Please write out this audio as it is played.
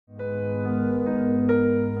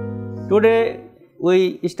Today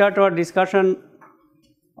we start our discussion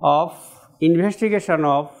of investigation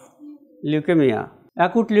of leukemia.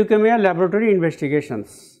 Acute leukemia laboratory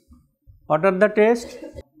investigations. What are the tests?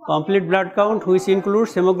 Complete blood count, which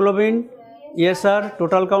includes hemoglobin, ESR,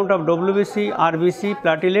 total count of WBC, RBC,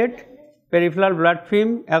 platelet, peripheral blood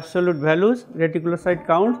film, absolute values, reticulocyte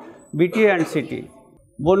count, BTA and CT.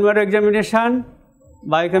 Bone marrow examination,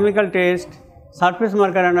 biochemical test, surface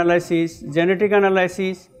marker analysis, genetic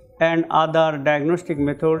analysis and other diagnostic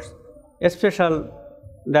methods, special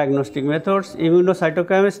diagnostic methods,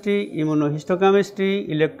 immunocytochemistry, immunohistochemistry,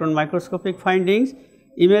 electron microscopic findings,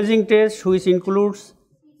 imaging tests which includes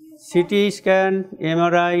CT scan,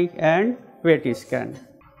 MRI and PET scan.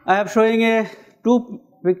 I am showing two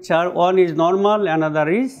pictures, one is normal, another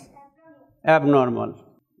is abnormal.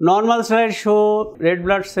 Normal slides show red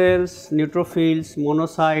blood cells, neutrophils,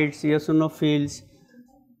 monocytes, eosinophils,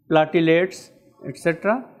 platelets,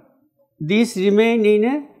 etc. These remain in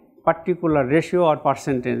a particular ratio or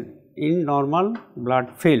percentage in normal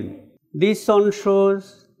blood film. This one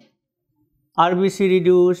shows RBC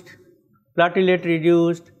reduced, platelet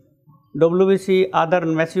reduced, WBC other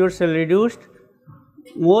mature cell reduced.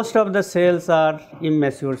 Most of the cells are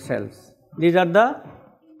immature cells. These are the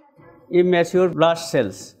immature blast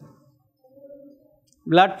cells.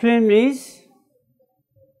 Blood film is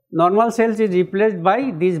normal cells is replaced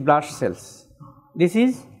by these blast cells. This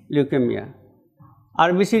is leukemia.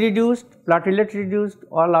 RBC reduced, platelet reduced,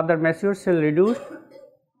 all other mature cell reduced.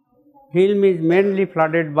 Film is mainly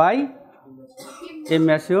flooded by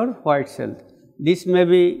immature white cells. This may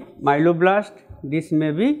be myeloblast, this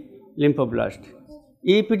may be lymphoblast.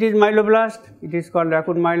 If it is myeloblast, it is called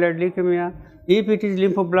acute myeloid leukemia. If it is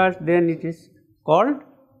lymphoblast, then it is called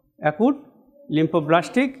acute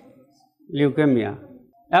lymphoblastic leukemia.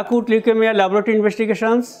 Acute leukemia laboratory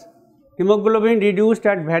investigations, hemoglobin reduced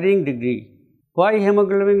at varying degree. Why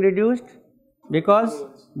hemoglobin reduced? Because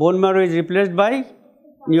bone marrow is replaced by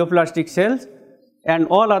neoplastic cells and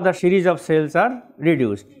all other series of cells are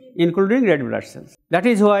reduced, including red blood cells. That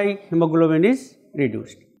is why hemoglobin is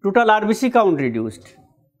reduced. Total RBC count reduced.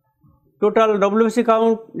 Total WBC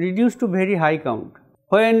count reduced to very high count.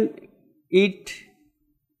 When it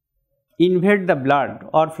invade the blood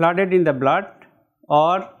or flooded in the blood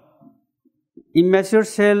or immature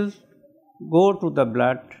cell go to the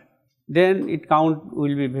blood, then its count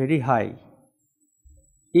will be very high.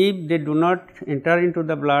 If they do not enter into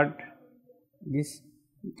the blood, this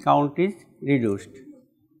count is reduced.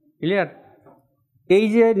 Clear? এই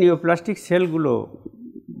যে neoplastic সেলগুলো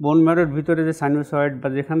বোন ম্যারোর ভিতরে যে sinusoid বা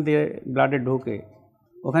যেখান দিয়ে ব্লাডে ঢোকে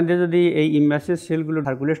ওখান থেকে যদি এই ইম্যাসিভ সেলগুলো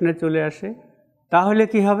সার্কুলেশনে চলে আসে তাহলে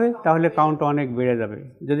কি হবে? তাহলে কাউন্ট অনেক বেড়ে যাবে।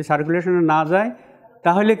 যদি সার্কুলেশনে না যায়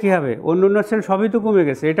তাহলে কি হবে? অন্য সেল সবই তো কমে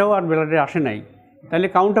গেছে, এটাও আর ব্লাডে আসে নাই, তাহলে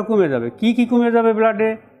কাউন্টটা কমে যাবে। কি কমে যাবে ব্লাডে?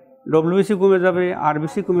 ডব্লিউবিসি কমে যাবে,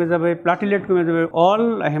 আরবিসি কমে যাবে, প্লাটিলেট কমে যাবে, অল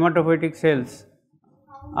হেমাটোপয়েটিক সেলস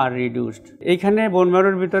আর রিডিউসড। এইখানে বোন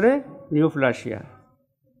ম্যারোর ভিতরে neoplasia,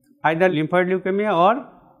 either lymphoid leukaemia or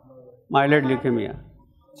myeloid leukaemia.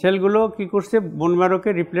 সেলগুলো কি করছে? বোন ম্যারোকে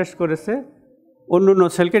রিপ্লেস করেছে, অন্য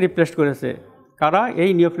সেলকে রিপ্লেস করেছে। কারা? এই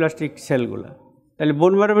নিওপ্লাস্টিক সেলগুলো। তাহলে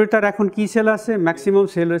বোন ম্যারোর ভিতরে এখন কী সেল আছে? ম্যাক্সিমাম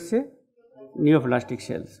সেল হচ্ছে নিওপ্লাস্টিক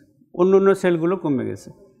সেলস, অন্য সেলগুলো কমে গেছে।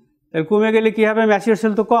 তাহলে কমে গেলে কী হবে? ম্যাচিওর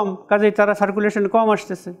সেল তো কম, কাজেই তারা সার্কুলেশন কম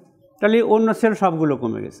আসতেছে, তাহলে অন্য সেল সবগুলো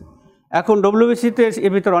কমে গেছে। এখন ডব্লিউবিসিতে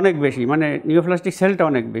এর ভিতর অনেক বেশি, মানে নিওপ্লাস্টিক সেলটা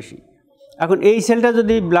অনেক বেশি। এখন এই সেলটা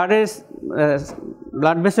যদি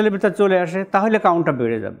ব্লাড ভেসেলের ভিতরে চলে আসে তাহলে কাউন্টটা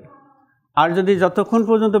বেড়ে যাবে। আর যদি যতক্ষণ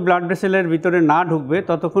পর্যন্ত ব্লাড ভেসেলের ভিতরে না ঢুকবে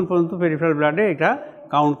ততক্ষণ পর্যন্ত পেরিফেরাল ব্লাডে এটা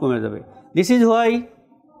কাউন্ট কমে যাবে। This is why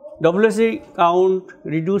WBC count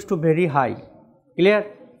reduced to very high. Clear?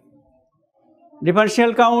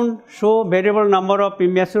 Differential count show variable number of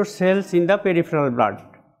immature cells in the peripheral blood.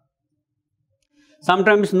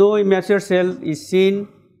 Sometimes no immature cell is seen.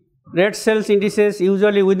 Red cells indices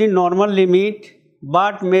usually within normal limit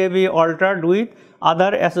but may be altered with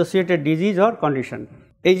other associated disease or condition.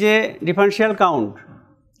 এই যে differential count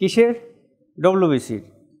কিসের? ডব্লিউবিসির।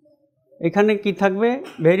 এখানে কি থাকবে?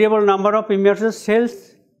 Variable number of immature sales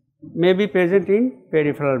may be present in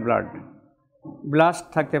peripheral blood. Blast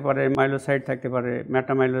থাকতে পারে, মাইলোসাইট থাকতে পারে,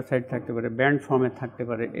 মেটামাইলোসাইট থাকতে পারে, ব্যান্ড ফর্মে থাকতে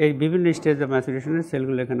পারে, এই বিভিন্ন স্টেজ অফ ম্যাচুরেশনের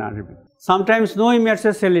সেলগুলো এখানে আসবে। Sometimes no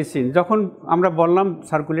immature sell is seen. যখন আমরা বললাম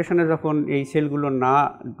সার্কুলেশনে যখন এই সেলগুলো না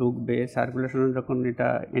ঢুকবে, সার্কুলেশনে যখন এটা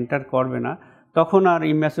এন্টার করবে না, তখন আর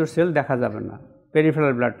ইম্যাচিওর সেল দেখা যাবে না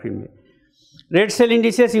পেরিফেরাল ব্লাড ফিল্মে। Red cell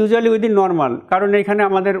indices usually within normal, কারণ এখানে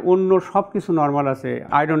আমাদের অন্য সব কিছু নর্মাল আছে,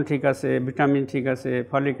 আয়রন ঠিক আছে, ভিটামিন ঠিক আছে,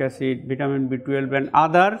 folic acid, vitamin B12 and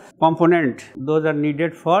other component those are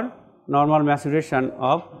needed for normal maturation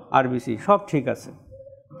of RBC, সব ঠিক আছে।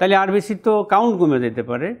 তাহলে আরবিসি তো কাউন্ট কমে যেতে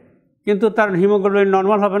পারে, কিন্তু তার হিমোগ্লোবিন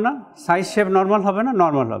নর্মাল হবে না, সাইজ শেপ নর্মাল হবে না,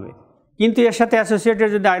 নর্মাল হবে। কিন্তু এর সাথে অ্যাসোসিয়েটেড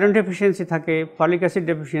যদি আয়রন ডেফিসিয়েন্সি থাকে, ফলিক অ্যাসিড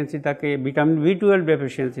ডেফিসিয়েন্সি থাকে, ভিটামিন B12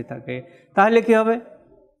 ডেফিসিয়েন্সি থাকে, তাহলে কী হবে?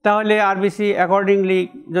 তাহলে আরবিসি অ্যাকর্ডিংলি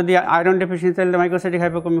যদি আয়রন ডেফিসিয়েন্সি তাহলে মাইক্রোসাইটিক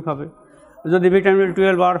হাইপোক্রোমিক হবে, যদি ভিটামিন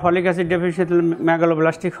B12 আর ফলিক অ্যাসিড ডেফিসিয়েন্সি তাহলে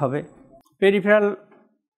ম্যাগালোব্লাস্টিক হবে। Peripheral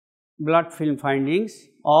blood film findings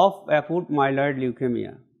of acute myeloid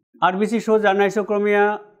leukemia. RBC shows anisochromia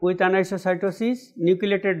with anisocytosis.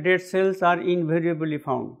 Nucleated dead cells are invariably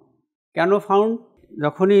found. কেন ফাউন্ড?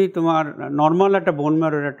 যখনই তোমার normal একটা বোন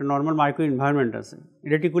ম্যারোর একটা নর্মাল মাইক্রো এনভায়রনমেন্ট আছে,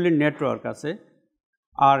 রেটিকুলিন নেটওয়ার্ক আছে,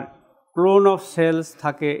 আর ক্লোন অফ সেলস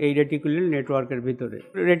থাকে এই রেটিকুলিন নেটওয়ার্কের ভিতরে।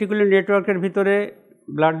 রেটিকুলিন নেটওয়ার্কের ভিতরে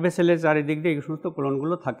ব্লাড ভেসেলের চারিদিক দিয়ে এই সমস্ত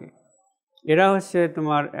ক্লোনগুলো থাকে। এরা হচ্ছে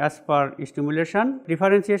তোমার as per stimulation,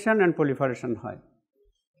 differentiation and proliferation হয়।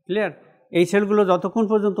 ক্লিয়ার? এই সেলগুলো যতক্ষণ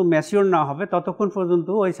পর্যন্ত ম্যাচিওর না হবে ততক্ষণ পর্যন্ত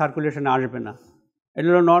ওই সার্কুলেশনে আসবে না। এটা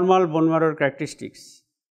হলো নর্মাল বোন ম্যারোর ক্যারেক্টারিস্টিক্স,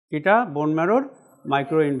 এটা বোন ম্যারোর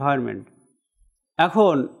মাইক্রো এনভায়রনমেন্ট।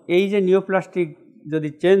 এখন এই যে নিওপ্লাস্টিক যদি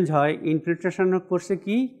চেঞ্জ হয়, ইনফিল্ট্রেশন করছে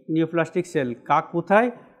কি নিওপ্লাস্টিক সেল, কোথায়?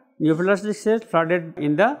 Neoplastic cell flooded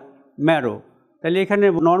in the marrow. তাহলে এখানে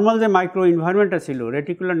নর্মাল যে মাইক্রো এনভায়রনমেন্টটা ছিল,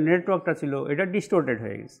 রেটিকুলার নেটওয়ার্কটা ছিল, এটা ডিস্টোর্টেড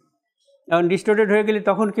হয়ে গেছে। এখন ডিস্টোর্টেড হয়ে গেলে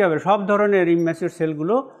তখন কী হবে? সব ধরনের ইম্যাচিওর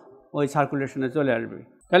সেলগুলো ওই সার্কুলেশনে চলে আসবে।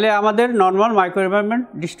 তাহলে আমাদের normal micro environment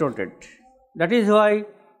distorted. That is why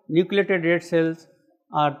nucleated red sales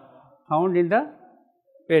are found in the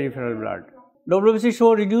peripheral blood. WBC show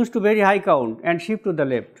reduced to very high count and shift to the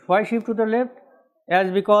left. Why shift to the left? As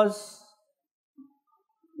because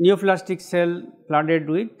neoplastic cell flooded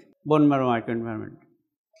with bone marrow microenvironment.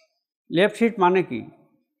 Left shift মানে কি?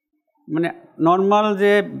 মানে normal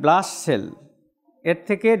যে blast sell এর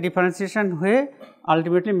থেকে differentiation হয়ে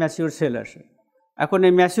ultimately mature sell আসে। এখন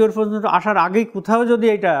এই ম্যাচিওর পর্যন্ত আসার আগেই কোথাও যদি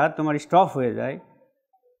এটা তোমার স্টপ হয়ে যায়,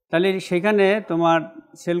 তাহলে সেখানে তোমার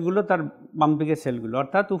সেলগুলো তার বাম দিকের সেলগুলো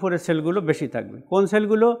অর্থাৎ উপরের সেলগুলো বেশি থাকবে। কোন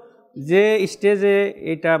সেলগুলো? যে স্টেজে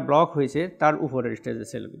এটা ব্লক হয়েছে তার উপরের স্টেজের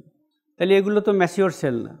সেলগুলো। তাহলে এগুলো তো ম্যাচিওর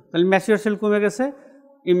সেল না, তাহলে ম্যাচিওর সেল কমে গেছে,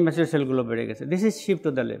 ইমম্যাচিওর সেলগুলো বেড়ে গেছে। This is shift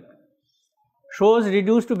to the left. Shows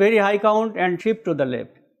reduced to very high count and shift to the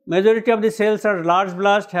left. Majority of the cells are large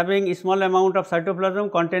blast having a small amount of cytoplasm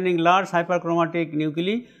containing large hyperchromatic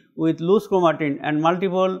nuclei with loose chromatin and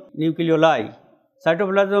multiple nucleoli.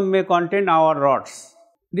 Cytoplasm may contain our rods.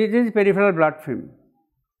 This is peripheral blood film.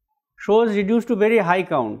 Shows reduced to very high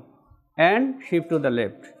count and shift to the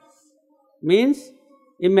left. Means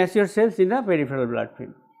immature cells in the peripheral blood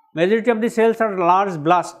film. Majority of the cells are large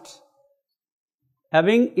blasts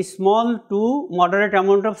having a small to moderate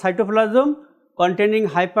amount of cytoplasm containing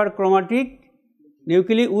hyperchromatic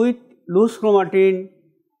nuclei with loose chromatin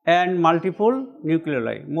and multiple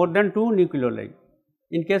nucleoli, more than 2 nucleoli.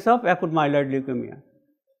 In case of acute myeloid leukemia,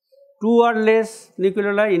 2 or less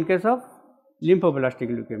nucleoli in case of lymphoblastic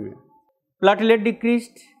leukemia. Platelet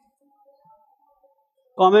decreased.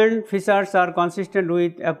 Common features are consistent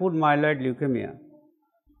with acute myeloid leukemia.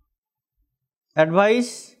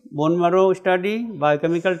 Advice: bone marrow study,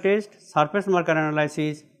 biochemical test, surface marker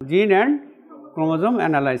analysis, gene and chromosome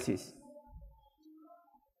analysis.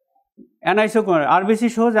 Anisochromia. RBC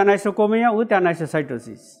shows anisochromia with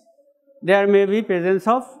anisocytosis. There may be presence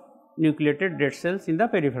of nucleated dead cells in the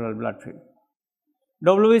peripheral blood film.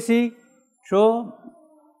 WBC show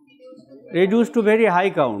reduced to very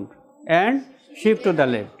high count and shift to the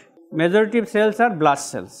left. Majority of cells are blast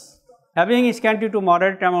cells having a scanty to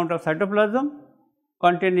moderate amount of cytoplasm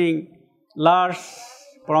containing large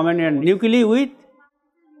prominent nuclei with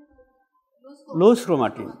loose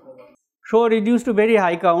chromatin. Show reduced to very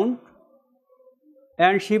high count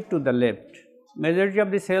and shift to the left. Majority of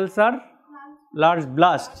the cells are large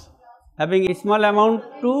blasts having a small amount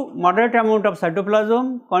to moderate amount of cytoplasm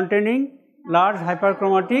containing large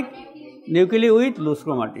hyperchromatic nuclei with loose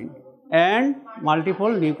chromatin and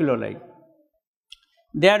multiple nucleoli.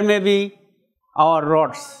 There may be our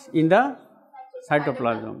rods in the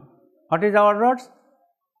cytoplasm. What is our rods?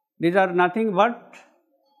 These are nothing but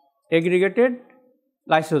aggregated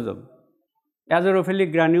lysosome, azurophilic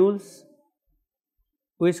granules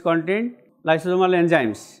which contain lysosomal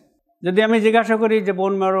enzymes. যদি আমি জিজ্ঞাসা করি যে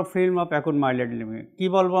bone marrow film of acute myeloid leukaemia কী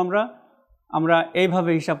বলবো আমরা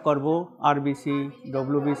এইভাবে হিসাব করব: RBC,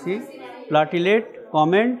 WBC, platelet,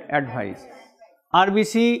 comment, advice.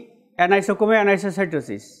 RBC anisochromia,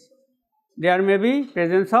 anisocytosis. There may be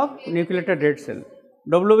presence of nucleated red cell.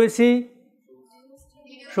 WBC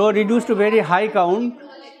show reduced to very high count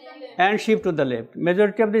and shift to the left.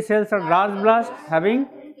 Majority of the cells are large blast having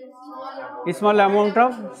small amount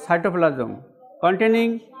of cytoplasm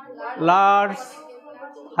containing large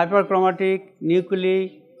hyperchromatic nuclei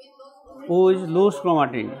with loose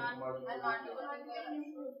chromatin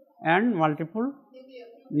and multiple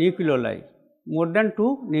nucleoli, more than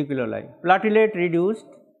 2 nucleoli. Platelet reduced.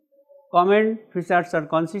 Common features are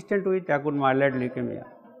consistent with acute myeloid leukemia.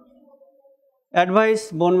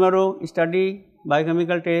 Advice: bone marrow study,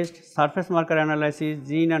 biochemical test, surface marker analysis,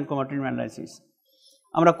 gene and chromatin analysis.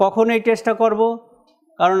 আমরা কখন এই টেস্টটা করব?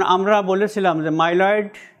 কারণ আমরা বলেছিলাম যে myeloid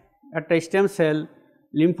একটা stem cell,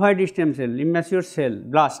 lymphoid stem cell, immature sell,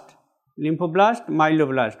 blast, লিম্ফোব্লাস্ট,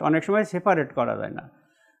 মাইলোব্লাস্ট অনেক সময় সেপারেট করা যায় না,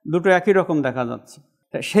 দুটো একই রকম দেখা যাচ্ছে।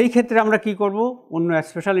 সেই ক্ষেত্রে আমরা কি করব? অন্য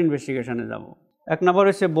স্পেশাল ইনভেস্টিগেশনে যাব। 1 নম্বর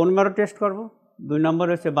হচ্ছে বোন ম্যারো টেস্ট করব, 2 নম্বর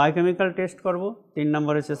হচ্ছে বায়োকেমিক্যাল টেস্ট করব, 3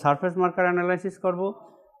 নম্বর হচ্ছে সারফেস মার্কার অ্যানালাইসিস করব,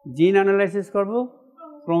 জিন অ্যানালাইসিস করব,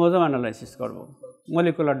 ক্রোমোজোম অ্যানালাইসিস করব,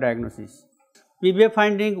 molecular diagnosis. PBA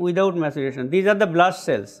finding without maceration, these are the blast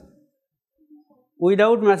cells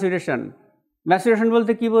without maceration. Maceration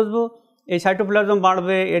বলতে কি বুঝবো? এই সাইটোপ্লাজম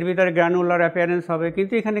বাড়বে, এর ভিতরে গ্রানুলার অ্যাপিয়ারেন্স হবে,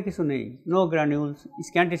 কিন্তু এখানে কিছু নেই, no Granules,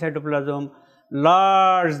 scanty cytoplasm,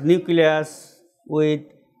 large nucleus with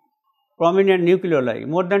prominent nucleoli,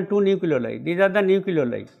 more than 2 nucleoli. These are the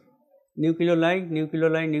nucleoli.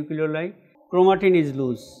 Nucleoli. Chromatin is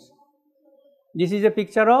loose. This is a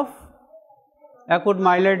picture of acute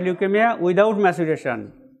myeloid leukemia without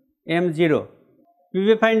maceration, M0.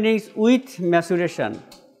 PBA findings with maceration.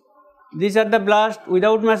 These are the blast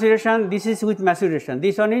without maceration. This is with maceration.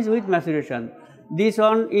 This one is with maceration. This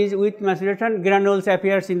one is with maceration. Granules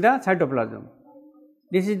appears in the cytoplasm.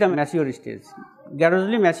 This is the mature stage,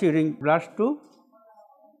 gradually maturing blast to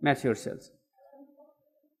mature cells.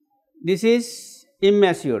 This is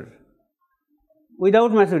immature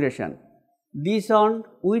without maturation. This one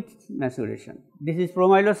with maturation. This is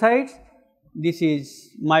promyelocytes. This is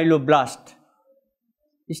myeloblast.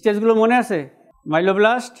 Stage gulo mone ache?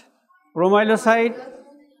 Myeloblast, promyelocyte,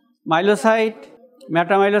 myelocyte,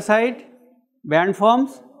 metamyelocyte, band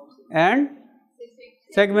forms and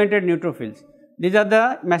segmented neutrophils. These are the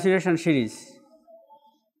maturation series.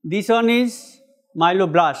 This one is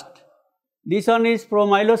myeloblast. This one is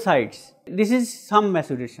promyelocytes. This is some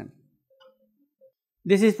maturation.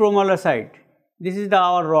 This is promyelocyte. This is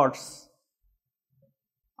our rods.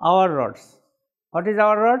 What is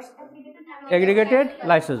our rods? Aggregated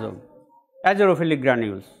lysosome, azurophilic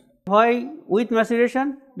granules. Why with maceration?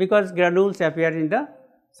 Because granules appear in the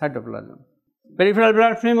cytoplasm. Peripheral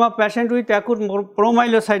blood film of patient with acute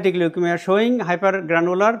promyelocytic leukemia showing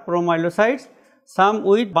hypergranular promyelocytes, some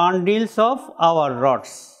with bundles of our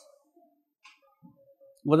rods.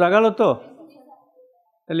 বোঝা গেল তো?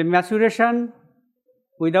 তাহলে maturation,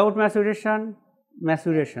 without maceration.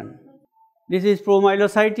 This is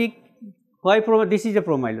promyelocytic. Why this is a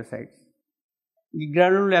promyelocyte. The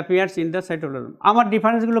granule appears in the cytoplasm. আমার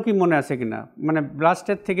ডিফারেন্সগুলো কি মনে আছে কিনা? মানে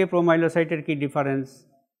ব্লাস্টের থেকে প্রোমাইলোসাইটের কি ডিফারেন্স,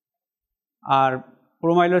 আর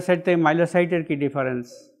প্রোমাইলোসাইট থেকে মাইলোসাইটের কি ডিফারেন্স,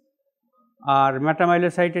 আর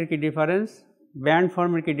মেটামাইলোসাইটের কি ডিফারেন্স, ব্যান্ড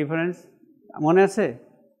ফর্মের কি ডিফারেন্স মনে আছে?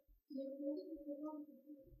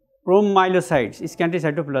 প্রোমাইলোসাইটস স্ক্যান্টি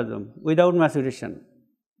সাইটোপ্লাজম উইদাউট ম্যাচুরেশন।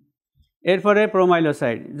 এরপরে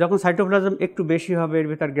প্রোমাইলোসাইট, যখন সাইটোপ্লাজম একটু বেশি হবে এর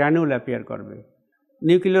ভিতর গ্র্যানুল অ্যাপিয়ার করবে।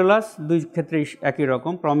 নিউক্লিওলাস দুই ক্ষেত্রেই একই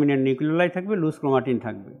রকম, প্রমিনেন্ট নিউক্লিওলাই থাকবে, লুজ ক্রোমাটিন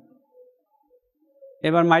থাকবে।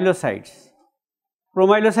 এবার মাইলোসাইটস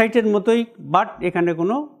প্রোমাইলোসাইটের মতোই, বাট এখানে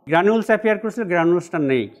কোনো গ্রানুলস অ্যাপিয়ার করছে, গ্রানুলসটা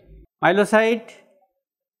নেই। মাইলোসাইট,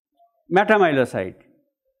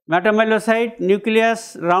 মেটামাইলোসাইট নিউক্লিয়াস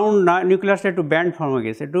রাউন্ড না, নিউক্লিয়াসটা একটু ব্যান্ড ফর্ম হয়ে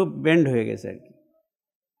গেছে, একটু বেন্ড হয়ে গেছে আর কি।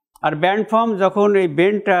 আর ব্যান্ড ফর্ম যখন এই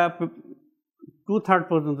বেন্ডটা 2/3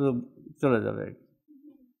 পর্যন্ত চলে যাবে আর কি,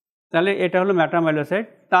 তাহলে এটা হলো মেটামাইলোসাইট।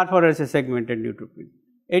 তারপরে হচ্ছে সেগমেন্টেড নিউট্রোফিল।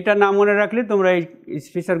 এইটা না মনে রাখলে তোমরা এই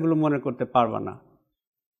ফিচারগুলো মনে করতে পারবা না।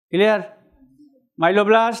 Clear?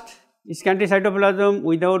 Myeloblast, scanty cytoplasm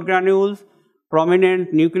without granules, prominent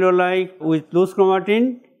nucleoli with loose chromatin,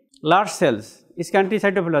 large cells, scanty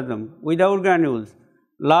cytoplasm without granules,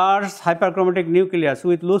 large hyperchromatic nucleus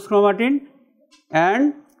with loose chromatin and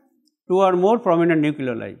 2 or more prominent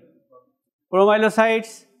nucleoli.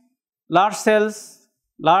 Promyelocytes, large cells,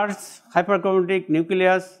 large hyperchromatic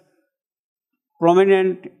nucleus,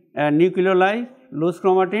 prominent nucleoli, loose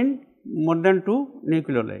chromatin, more than 2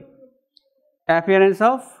 nucleoli. Appearance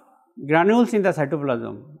of granules in the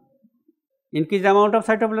cytoplasm, increased amount of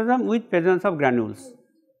cytoplasm with presence of granules.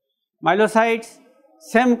 Myelocytes,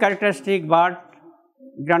 same characteristic but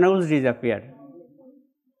granules disappear.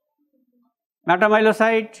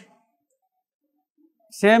 Metamyelocyte,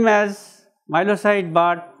 same as myelocyte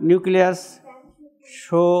but nucleus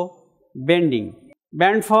show bending.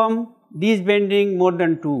 Band form these bending more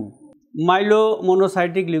than 2.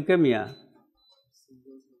 Myelomonocytic leukemia.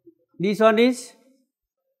 This one is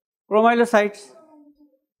promyelocytes.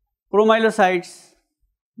 Promyelocytes.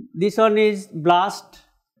 This one is blast,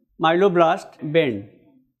 myeloblast, bend.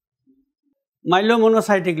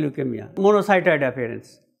 Myelomonocytic leukemia, monocytoid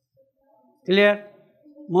appearance. Clear?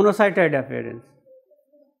 Monocytoid appearance.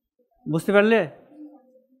 বুঝতে পারলে?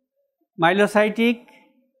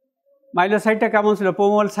 মাইলোসাইটটা কেমন ছিল?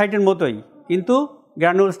 প্রোমোসাইটের মতোই, কিন্তু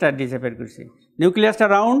গ্রানুলসটা disappear করছে। নিউক্লিয়াসটা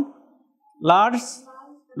round, large,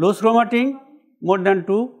 loose chromatin, more than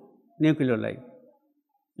 2 নিউক্লিওলাই।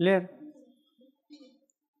 Clear?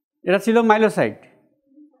 এটা ছিল মাইলোসাইট।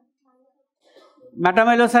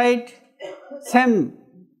 মেটামাইলোসাইট same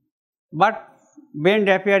but bend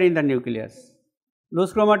appear in the nucleus.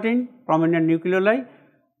 Loose chromatin, prominent nucleoli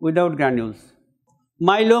without granules.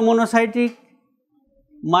 Myelomonocytic,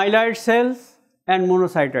 myeloid cells and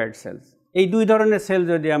monocytoid cells. এই দুই ধরনের সেল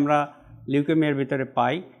যদি আমরা লিউকেমিয়ার ভিতরে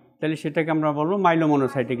পাই তাহলে সেটাকে আমরা বলবো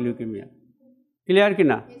মাইলোমোনোসাইটিক লিউকেমিয়া। ক্লিয়ার কি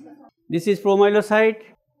না? This is প্রোমাইলোসাইট,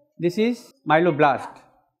 this is মাইলোব্লাস্ট।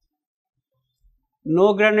 No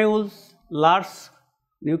Granules, large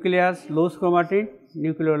nucleus, loose chromatin,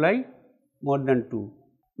 nucleoli more than 2.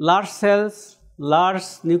 Large cells, large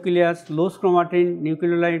nucleus, loose chromatin,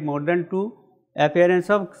 nucleoli more than 2, appearance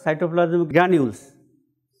of cytoplasm granules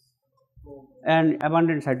and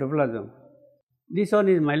abundant cytoplasm. This one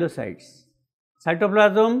is myelocytes.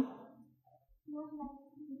 Cytoplasm,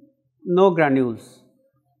 no granules,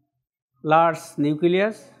 large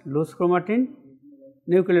nucleus, loose chromatin,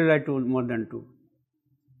 nucleoli more than 2,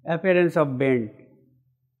 appearance of bend.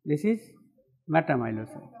 This is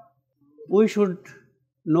metamyelocyte. We should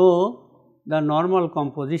know the normal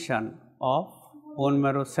composition of bone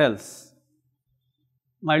marrow cells.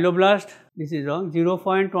 Myeloblast, this is wrong,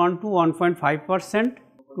 0.1 to 1.5%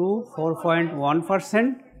 to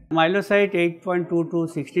 4.1%. Myelocyte 8.2 to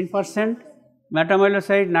 16%.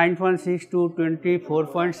 Metamyelocyte 9.6 to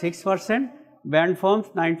 24.6%. Band forms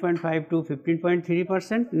 9.5 to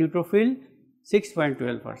 15.3%. Neutrophil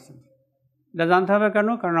 6.12%. এটা জানতে হবে কেন?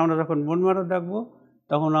 কারণ আমরা যখন bone marrow দেখব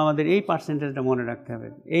তখন আমাদের এই পার্সেন্টেজটা মনে রাখতে হবে,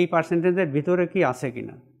 এই পার্সেন্টেজের ভিতরে কি আছে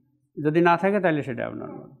কিনা। যদি না থাকে তাহলে সেটা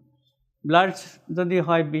অ্যাবনর্মাল। ব্লাড যদি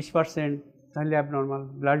হয় 20% তাহলে অ্যাবনর্মাল,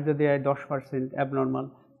 ব্লাড যদি হয় 10% অ্যাবনর্মাল,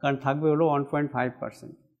 কারণ থাকবে হলো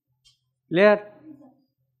 1.5%। ক্লিয়ার?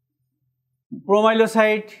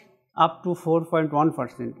 প্রোমাইলোসাইট আপ টু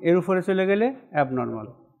 4.1%, এর উপরে চলে গেলে অ্যাবনর্মাল।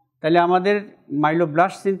 তাহলে আমাদের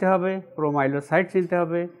মাইলোব্লাস্ট চিনতে হবে, প্রোমাইলোসাইট চিনতে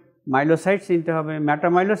হবে, মাইলোসাইট চিনতে হবে,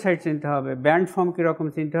 মেটামাইলোসাইট চিনতে হবে, ব্যান্ড ফর্ম কীরকম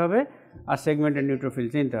চিনতে হবে, আর সেগমেন্টেড নিউট্রোফিল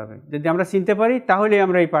চিনতে হবে। যদি আমরা চিনতে পারি তাহলে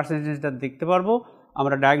আমরা এই পার্সেন্টেজটা দেখতে পারবো,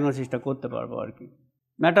 আমরা ডায়াগনোসিসটা করতে পারবো আর কি।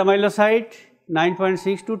 মেটামাইলোসাইট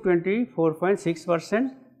 9.6 to 24.6%,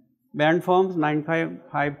 band forms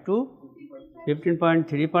 9.5 to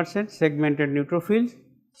 15.3%, segmented neutrophil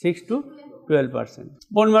 6 to 12%।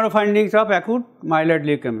 Bone marrow findings of acute myeloid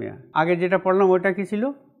leukaemia, আগে যেটা পড়লাম ওইটা কি ছিল?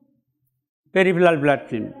 peripheral blood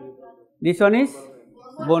film. This one is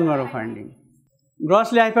bone marrow finding.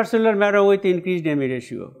 Grossly hypercellular marrow with increased ME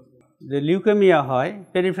ratio. The leukemia হয়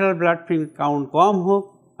peripheral blood film count কম হোক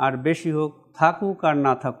আর বেশি হোক, থাকুক আর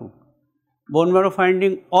না থাকুক, bone marrow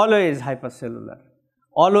finding always hypercellular,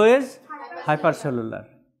 always hypercellular.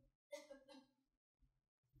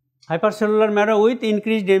 Hypercellular marrow with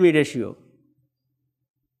increased ME ratio.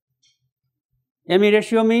 ME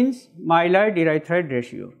ratio means myeloid erythroid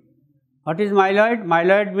ratio. What is myeloid?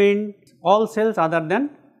 Myeloid means all cells other than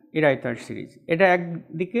erythroid series. এটা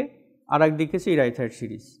একদিকে আর একদিকে হচ্ছে erythroid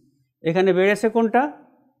series. এখানে বেড়েছে কোনটা?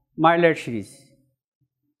 myeloid series.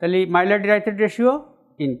 তাহলে myeloid erythroid ratio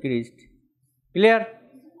increased. Clear?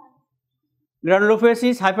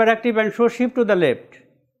 Granulocytes hyperactive and show shift to the left.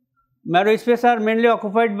 Marrow spaces are mainly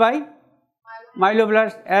occupied by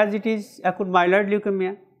myeloblasts as it is acute myeloid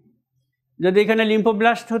leukemia. যদি এখানে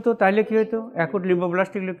লিম্ফোব্লাস্ট হতো তাহলে কি হতো? acute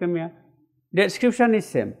lymphoblastic leukemia. Description is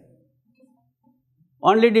same,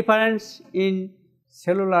 only difference in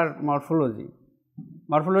cellular morphology.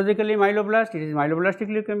 Morphologically myeloblast, it is myeloblastic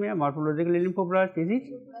leukemia. Morphologically lymphoblast, it is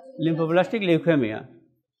lymphoblastic leukemia.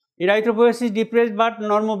 Erythropoiesis depressed but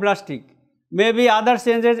normoblastic. May be other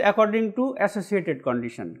changes according to associated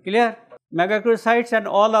condition. Clear? Megakaryocytes and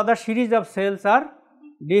all other series of cells are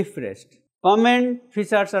depressed. Common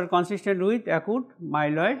features are consistent with acute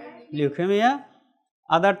myeloid leukemia.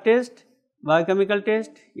 Other test, biochemical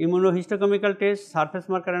test, immunohistochemical test, surface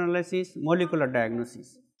marker analysis, molecular diagnosis.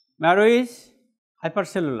 Marrow is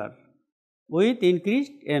hypercellular with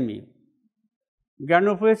increased ME.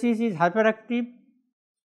 Granulocytes is hyperactive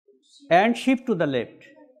and shift to the left.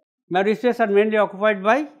 Marrow spaces are mainly occupied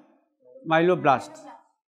by myeloblast.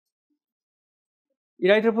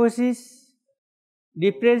 Erythropoiesis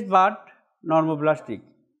depressed but normoblastic.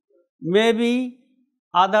 Maybe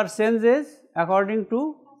other changes according to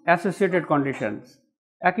associated conditions.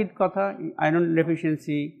 একই কথা, iron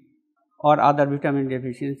deficiency or other vitamin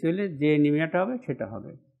deficiency হলে যে অ্যানিমিয়াটা হবে সেটা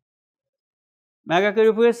হবে।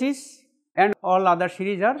 Megakaryopoiesis and all other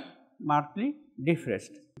series are markedly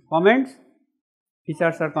depressed. Comments: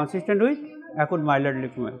 features are consistent with acute myeloid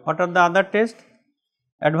leukemia. What are the other tests?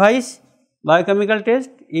 Advice: biochemical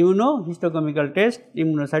test, immunohistochemical test,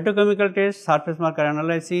 immunocytochemical test, surface marker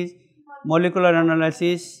analysis, molecular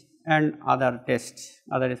analysis and other tests,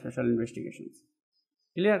 other special investigations.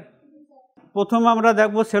 Clear? প্রথম আমরা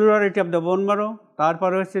দেখব সেলুলারিটি of the bone marrow,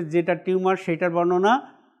 তারপরে হচ্ছে যেটা tumour সেটার বর্ণনা,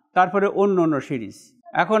 তারপরে অন্য সিরিজ।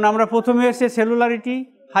 এখন আমরা প্রথমে এসে সেলুলারিটি,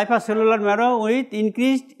 hyper cellular marrow with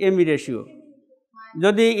increased Emi ratio.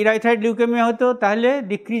 যদি ইরাইথ্রয়েড লিউকেমিয়া হতো তাহলে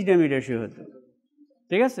ডিক্রিজড এমি রেশিও হতো,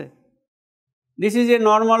 ঠিক আছে। This is a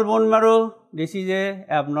normal bone marrow, this is a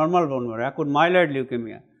abnormal bone marrow, acute myeloid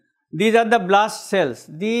leukaemia. These are the blast cells,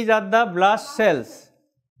 these are the blast cells.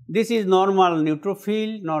 This is normal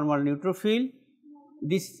neutrophil,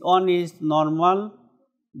 this one is normal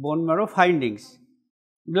bone marrow findings.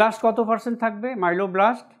 Blast কত percent থাকবে?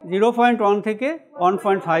 মাইলোব্লাস্ট 0.1 থেকে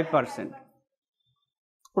 1.5%,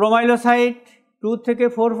 প্রোমাইলোসাইট 2 থেকে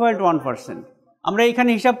 4.1%। আমরা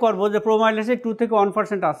এখানে হিসাব করব যে প্রোমাইলোসাইট 2 থেকে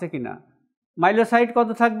 1% আছে কিনা। মাইলোসাইট কত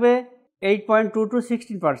থাকবে? 8.2 to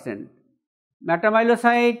 16%,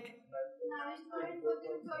 মেটামাইলোসাইট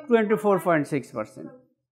 24.6%,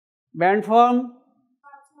 ব্যান্ড ফর্ম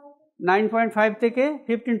 9.5 থেকে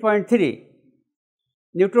 15.3,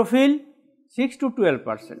 নিউট্রোফিল 6 to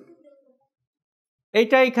 12%।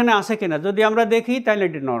 এইটা এখানে আসে কিনা যদি আমরা দেখি তাহলে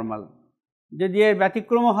এটা নর্মাল, যদি এর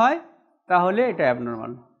ব্যতিক্রম হয় তাহলে এটা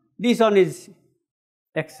abnormal. This one is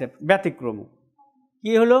except, ব্যতিক্রম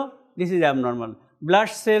কি হলো? This is abnormal.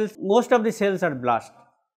 Blast sales, most of the sales R blast.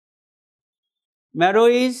 Marrow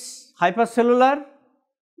is hypercellular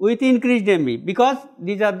with increased ME because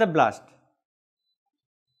these are the blast.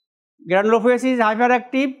 Granulopoiesis is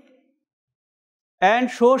hyperactive and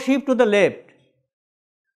show shift to the left.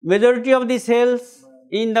 Majority of the cells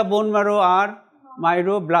in the bone marrow are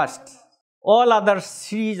myeloblasts. All other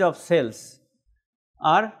series of cells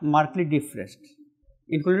are markedly depressed,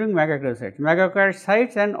 including megakaryocytes.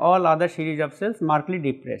 Megakaryocytes and all other series of cells markedly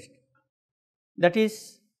depressed. That is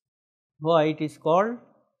why it is called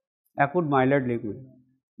acute myeloid leukemia.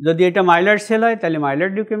 যদি এটা myeloid sell হয় তাহলে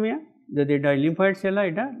myeloid leukaemia, যদি এটা lymphoid sell হয়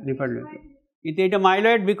এটা lymphoid leukaemia. কিন্তু এটা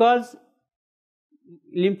myeloid because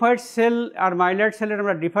lymphoid sell R myeloid সেলের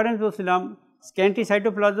আমরা ডিফারেন্স বলছিলাম scanty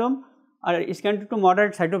cytoplasm R scanty to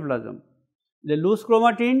moderate cytoplasm. যে লুজ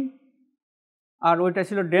ক্রোমাটিন আর ওইটা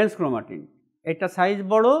ছিল ডেন্স ক্রোমাটিন, এটা সাইজ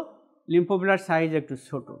বড়, লিম্ফোব্লাস্ট সাইজ একটু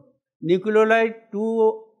ছোট। নিউক্লিওলাইট 2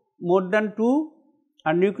 মোর দ্যান 2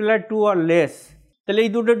 আর নিউক্লিওলাইট 2 আর লেস। তাহলে এই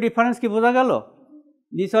দুটোর ডিফারেন্স কি বোঝা গেল?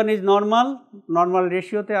 This one is normal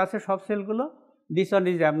রেশিওতে আছে সব সেলগুলো। This one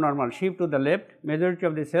is abnormal, shift to the left. Majority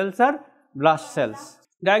of the cells are blast cells.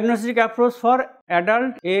 Diagnostic approach for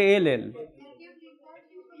adult ALL,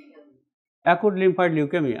 acute lymphoid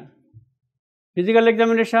leukemia. Physical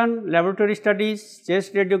examination, laboratory studies, chest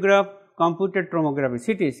radiograph, computed tomography,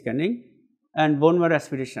 CT scanning and bone marrow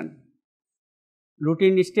aspiration.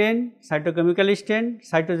 Routine stain, cytochemical stain,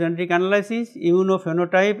 cytogenetic analysis,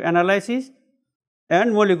 immunophenotype analysis and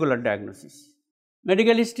molecular diagnosis.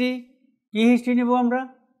 Medical history, কি history নেব আমরা?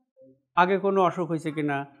 আগে কোনো অসুখ হয়েছে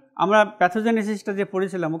কিনা, আমরা প্যাথোজেনেসিসটা যে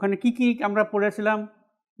পড়েছিলাম ওখানে কি কি আমরা পড়েছিলাম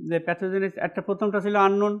যে প্যাথোজেনেসিস, একটা প্রথমটা ছিল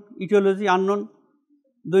আননোন, ইটিওলজি আননোন,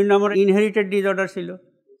 2 নম্বর ইনহেরিটেড ডিসঅর্ডার ছিল।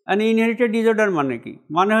 অ্যান্ড ইনহেরিটেড ডিসঅর্ডার মানে কি?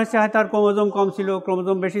 মানে হচ্ছে হয়তো তার ক্রোমোজোম কম ছিল,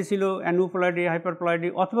 ক্রোমোজোম বেশি ছিল, অ্যানুপ্লয়েডি, হাইপারপ্লয়েডি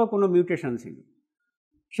অথবা কোনো মিউটেশন ছিল।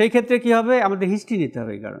 সেই ক্ষেত্রে কী হবে? আমাদের হিস্ট্রি নিতে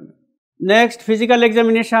হবে এই কারণে। Next physical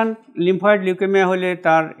examination, lymphoid leukaemia হলে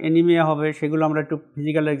তার অ্যানিমিয়া হবে, সেগুলো আমরা একটু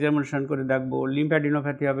ফিজিক্যাল এক্সামিনেশান করে দেখব।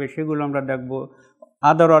 লিম্ফ্যাডিনোপ্যাথি হবে, সেগুলো আমরা দেখব।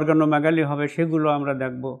 আদার অর্গানোমেগালি হবে, সেগুলো আমরা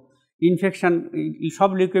দেখব। ইনফেকশান, সব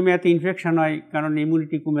লিউকেমিয়াতে ইনফেকশান হয় কারণ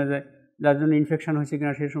ইমিউনিটি কমে যায়, যার জন্য ইনফেকশান হয়েছে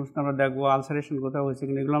কিনা সেই সমস্ত আমরা দেখবো। আলসারেশন কোথাও হয়েছে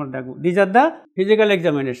কিনা এগুলো আমরা দেখবো। This are the physical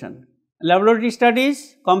examination. Laboratory studies,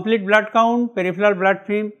 complete blood count, peripheral blood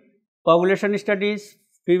film, coagulation studies,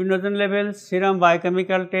 fibrinogen level, serum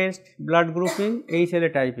biochemical test, blood grouping, এই সেলে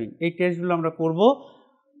টাইপিং, এই টেস্টগুলো আমরা করব।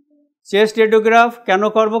 চেস্ট রেডিওগ্রাফ কেন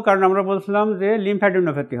করব? কারণ আমরা বলছিলাম যে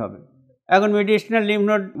লিম্ফ্যাডিনোপ্যাথি হবে। এখন মেডিসিনাল লিম্ফ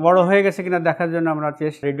নোড বড় হয়ে গেছে কিনা দেখার জন্য আমরা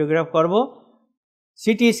চেস্ট রেডিওগ্রাফ করব।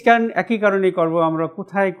 সিটি স্ক্যান একই কারণেই করব, আমরা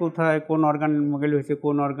কোথায় কোথায় কোন অর্গান মোগেল হয়েছে,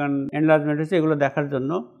 কোন অর্গান এনলার্জমেন্ট হয়েছে এগুলো দেখার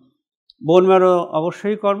জন্য। বোন ম্যারো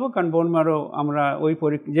অবশ্যই করব, কারণ বোন ম্যারো আমরা ওই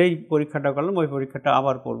যেই পরীক্ষাটা করলাম ওই পরীক্ষাটা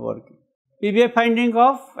আবার করবো আর কি। PBF finding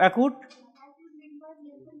of acute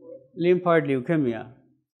lymphoid leukemia.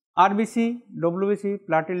 RBC, WBC,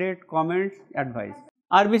 platelet, comments, advice.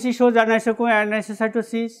 RBC shows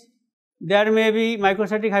anisocytosis. There may be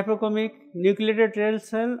microcytic hypochromic, nucleated red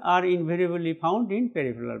cell are invariably found in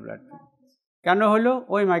peripheral blood. কেন হলো?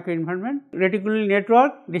 ওই micro environment reticular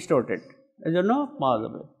network distorted, এর জন্য পাওয়া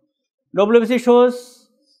যাবে। WBC shows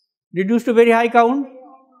reduced to very high count,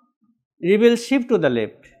 reveals shift to the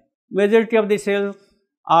left. Majority of the cells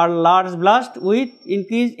are large blast with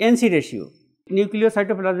increased NC ratio,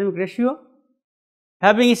 nucleocytoplasmic ratio,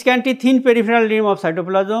 having scanty thin peripheral rim of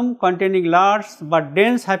cytoplasm containing large but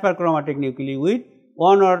dense hyperchromatic nuclei with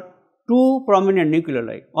one or two prominent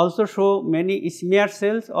nucleoli. Also show many smear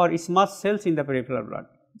cells or smudge cells in the peripheral blood.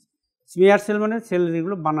 Smear cell মানে sell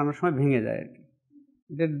যেগুলো বানানোর সময় ভেঙে যায় আর কি,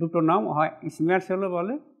 এদের দুটো নাম হয়, স্মিয়ার সেলও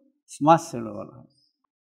বলে, স্মাশ সেলও বলা হয়।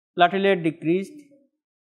 Platelet decreased,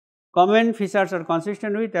 common features are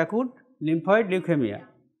consistent with acute lymphoid leukemia.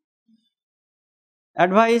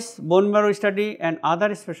 Advice: bone marrow study and other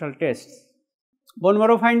special tests. Bone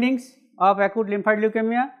marrow findings of acute lymphoid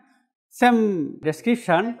leukemia, same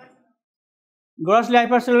description. Grossly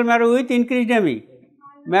hypercellular marrow with increased ME.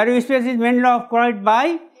 Marrow space is mainly occupied by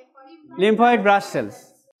lymphoid blast cells.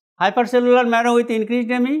 Hypercellular marrow with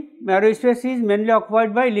increased ME, marrow space is mainly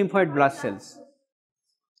occupied by lymphoid blast cells.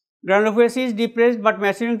 Granulopoiesis is depressed but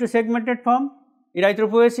maturing to segmented form.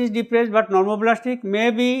 Erythropoiesis is depressed but normoblastic, may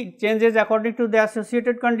be changes according to the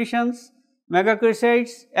associated conditions.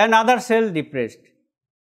 Megakaryocytes and other cells depressed.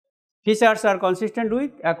 Features are consistent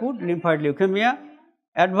with acute lymphoid leukemia.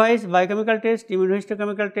 Advice: biochemical test,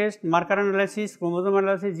 immunohistochemical test, marker analysis, chromosome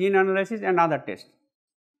analysis, gene analysis and other tests.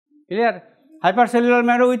 Clear? Hypercellular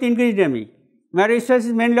marrow with increased ME. Marrow space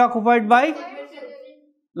is mainly occupied by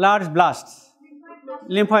large blasts,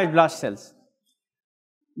 lymphoid blast cells.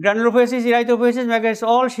 Granulopoiesis, erythropoiesis, megakaryocytes,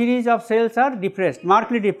 all series of cells are depressed,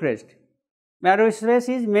 markedly depressed. Marrow space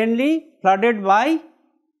is mainly flooded by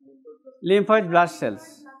lymphoid blast cells.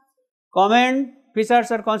 Common features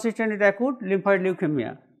are consistent with acute lymphoid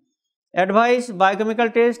leukemia. Advice: biochemical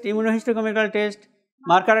test, immunohistochemical test,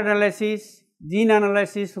 marker analysis, gene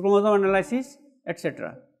analysis, chromosome analysis, etc.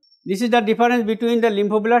 This is the difference between the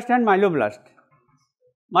lymphoblast and myeloblast.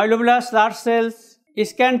 Myeloblast large cells,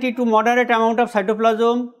 scanty to moderate amount of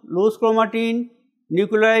cytoplasm, loose chromatin,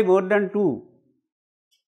 nuclei more than 2.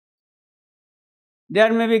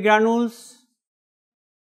 There may be granules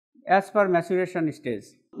as per maturation stage.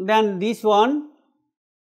 Then this one,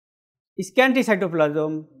 scanty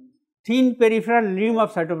cytoplasm, thin peripheral rim of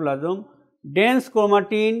cytoplasm, dense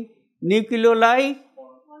chromatin, nucleoli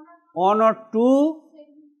 1 or 2,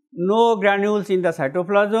 no granules in the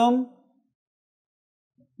cytoplasm.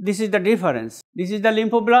 This is the difference. This is the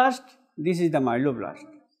lymphoblast, this is the myeloblast.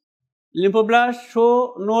 Lymphoblast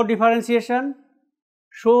show no differentiation,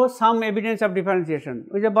 show some evidence of differentiation.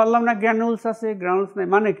 ওই যে বললাম না Granules আছে, Granules নাই,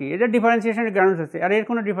 মানে কি? এটা differentiation, Granules আছে, আর এর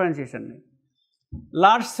কোনো ডিফারেন্সিয়েশন নেই।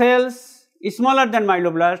 Large sales smaller than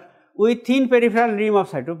myeloblast with thin peripheral rim of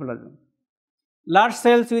cytoplasm. Large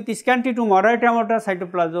cells with scanty to moderate amount of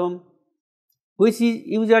cytoplasm, which is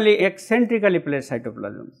usually eccentrically placed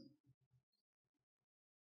cytoplasm.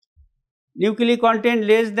 Nuclei contain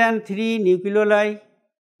less than 3 nucleoli,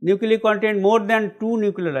 nuclei contain more than 2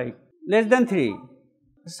 nucleoli, less than 3.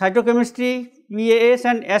 Cytochemistry, PAS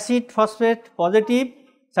and acid phosphate positive,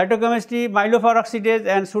 cytochemistry, myeloperoxidase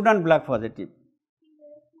and Sudan black positive.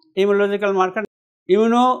 Immunological marker,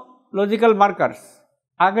 immunological markers,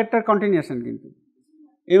 আগেরটার continuation কিন্তু।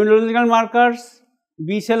 Immunological markers, B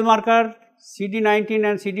cell marker, CD19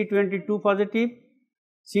 and CD22 positive,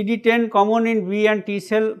 CD10 common in B and T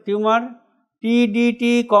cell tumor, TDT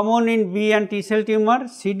common in B and T cell tumor,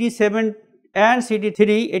 CD7 and CD3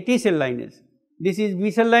 a T cell lineage. This is B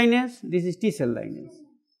cell lineage, this is T cell lineage.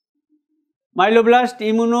 Myeloblast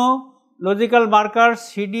immunological markers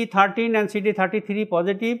CD13 and CD33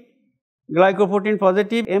 positive, glycoprotein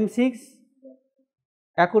positive, M6,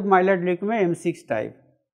 acute myeloid leukemia M6 type,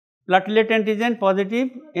 platelet antigen positive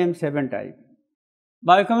M7 type.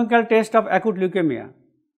 Biochemical test of acute leukemia.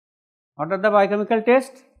 What are the biochemical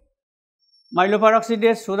tests?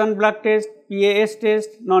 Myeloperoxidase, Sudan black test, PAS test,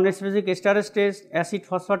 non-specific esterase test, acid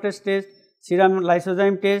phosphatase test, serum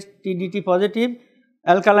lysozyme test, TDT positive,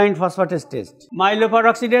 alkaline phosphatase test.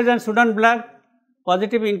 Myeloperoxidase and Sudan black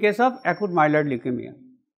positive in case of acute myeloid leukemia.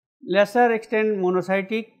 Lesser extent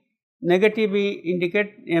monocytic, negative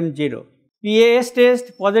indicate M0. PAS test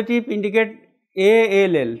positive indicate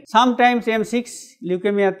ALL. Sometimes M6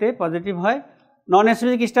 leukemia te positive hoy,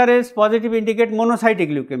 Non-specific STARase positive indicate monocytic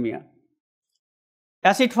leukemia.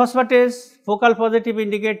 Acid phosphatase focal positive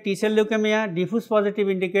indicate T cell leukemia, diffuse positive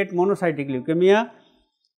indicate monocytic leukemia.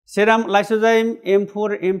 Serum lysozyme M4,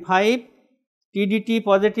 M5, TDT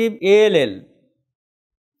positive ALL.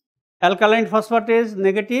 Alkaline phosphatase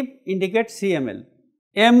negative indicate CML.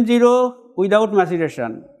 M0 without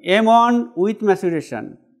maceration, M1 with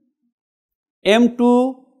maceration, M2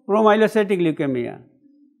 promyelocytic leukemia,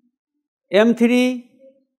 M3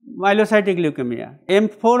 myelocytic leukemia,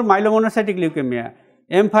 M4 myelomonocytic leukemia,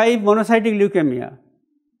 M5 monocytic leukemia,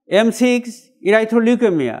 M6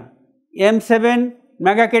 erythroleukemia, M7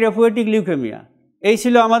 megakaryopoietic leukemia. এই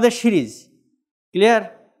ছিল আমাদের series, clear?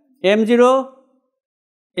 M0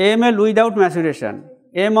 AML without maceration,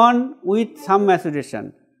 M1 with some maceration,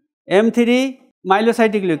 M3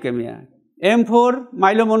 myelocytic leukemia, M4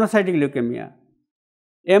 myelomonocytic leukemia,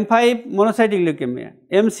 M5 monocytic leukemia,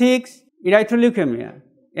 M6 erythroleukemia,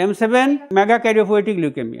 M7 megakaryopoietic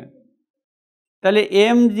leukemia. তাহলে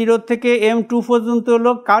M0 থেকে M2 পর্যন্ত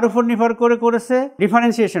হলো কার উপর নির্ভর করে করেছে?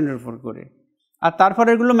 ডিফারেন্সিয়েশনের উপর করে। আর তারপরে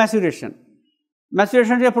এগুলো ম্যাচুরেশন,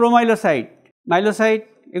 ম্যাচুরেশন যে প্রোমাইলোসাইট, মাইলোসাইট,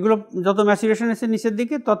 এগুলো যত ম্যাচুরেশন এসে নিচের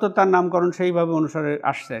দিকে তত তার নামকরণ সেইভাবে অনুসারে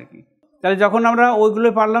আসছে আর কি। তাহলে যখন আমরা ওইগুলো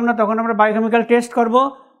পারলাম না তখন আমরা বায়োকেমিক্যাল টেস্ট করব।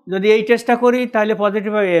 যদি এই টেস্টটা করি তাহলে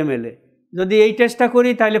পজিটিভ হবে AML এ, যদি এই টেস্টটা করি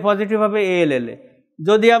তাহলে পজিটিভ হবে ALL এ,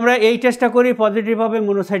 যদি আমরা এই টেস্টটা করি পজিটিভ হবে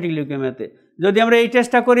মোনোসাইটিক লিউকেমিয়াতে, যদি আমরা এই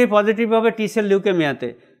টেস্টটা করি পজিটিভ হবে টি সেল লিউকেমিয়াতে,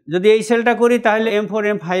 যদি এই সেলটা করি তাহলে M4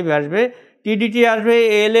 M5 আসবে, TDT আসবে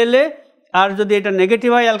ALL এ, আর যদি এটা নেগেটিভ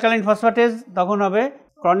হয় অ্যালকালাইন ফসফেটেজ তখন হবে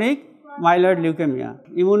chronic myeloid leukaemia.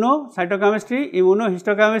 Immuno সাইটোকেমিস্ট্রি, immuno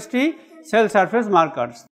হিস্টোকেমিস্ট্রি, sell surface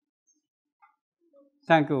markers.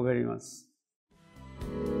 Thank you very much.